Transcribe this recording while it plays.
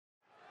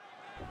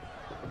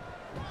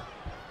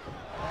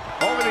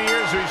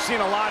We've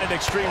seen a lot of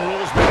Extreme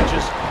Rules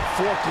matches.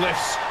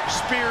 Forklifts,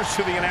 spears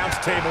to the announce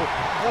table,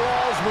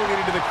 brawls moving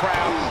into the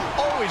crowd.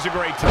 Always a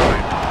great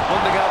time.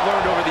 One thing I've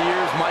learned over the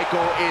years,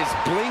 Michael, is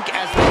blink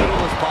as little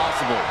as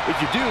possible. If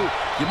you do,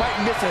 you might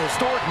miss a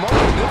historic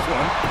moment in this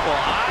one. Well,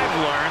 I've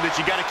learned that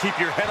you got to keep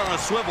your head on a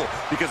swivel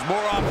because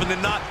more often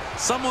than not,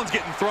 someone's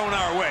getting thrown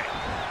our way.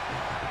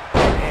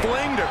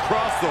 Flinged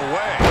across the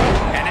way.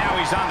 And now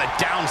he's on the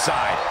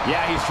downside.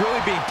 Yeah, he's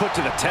really being put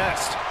to the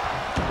test.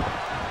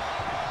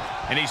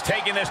 And he's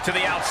taking this to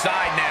the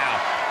outside now.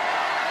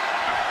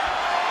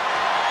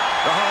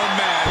 Oh,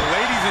 man.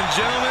 Ladies and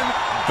gentlemen,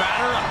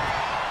 batter up.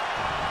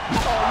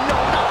 Oh, no,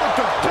 not with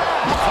the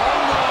bat.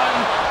 Home run.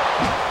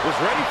 Was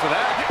ready for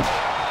that.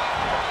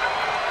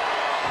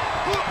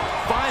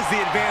 Finds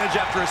the advantage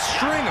after a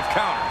string of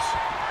counters.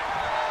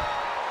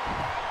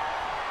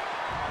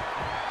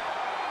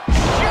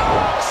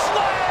 Choke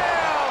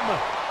slam!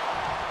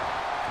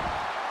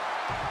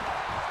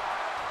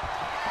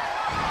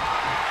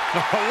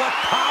 What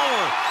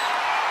power!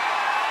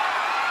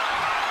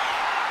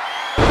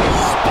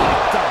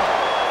 Spiked him.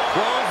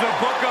 Close the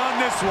book on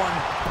this one.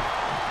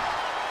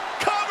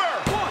 Cover!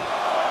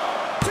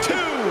 1, 2,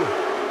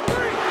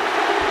 3.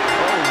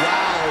 Oh,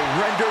 wow.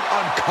 Rendered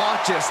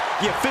unconscious.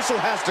 The official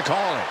has to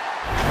call it.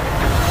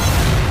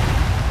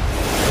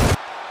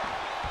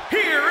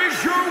 Here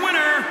is your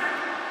winner,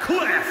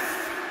 Cliff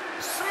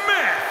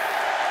Smith.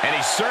 And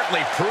he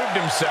certainly proved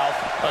himself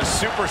a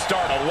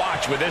superstar to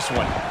watch with this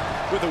one.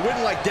 With a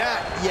win like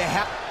that, you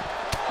have...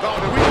 Oh,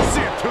 did we just see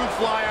a tooth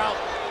fly out?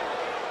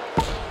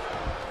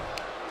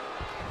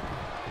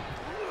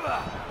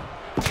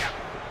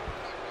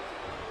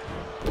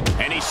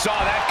 And he saw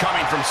that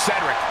coming from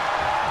Cedric.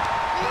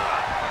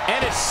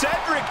 And it's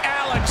Cedric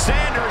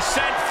Alexander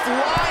sent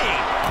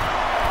flying.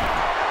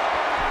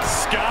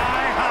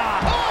 Sky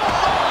high. Oh,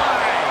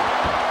 my!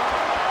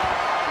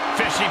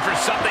 Fishing for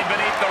something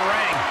beneath the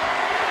ring.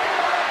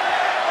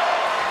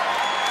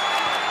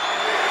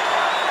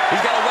 He's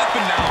got a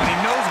weapon now, and he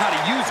knows how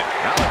to use it.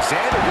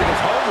 Alexander did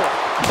his homework.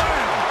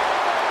 Bam!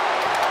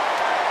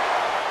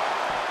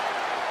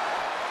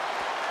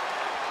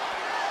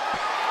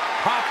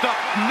 Popped up.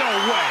 No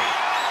way.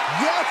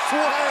 Yes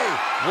way.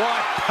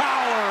 What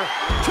power.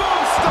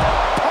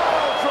 Tombstone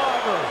power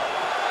driver.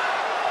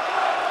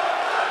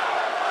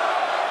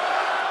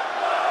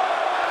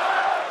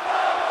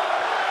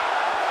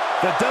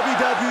 The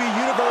WWE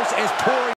Universe is pouring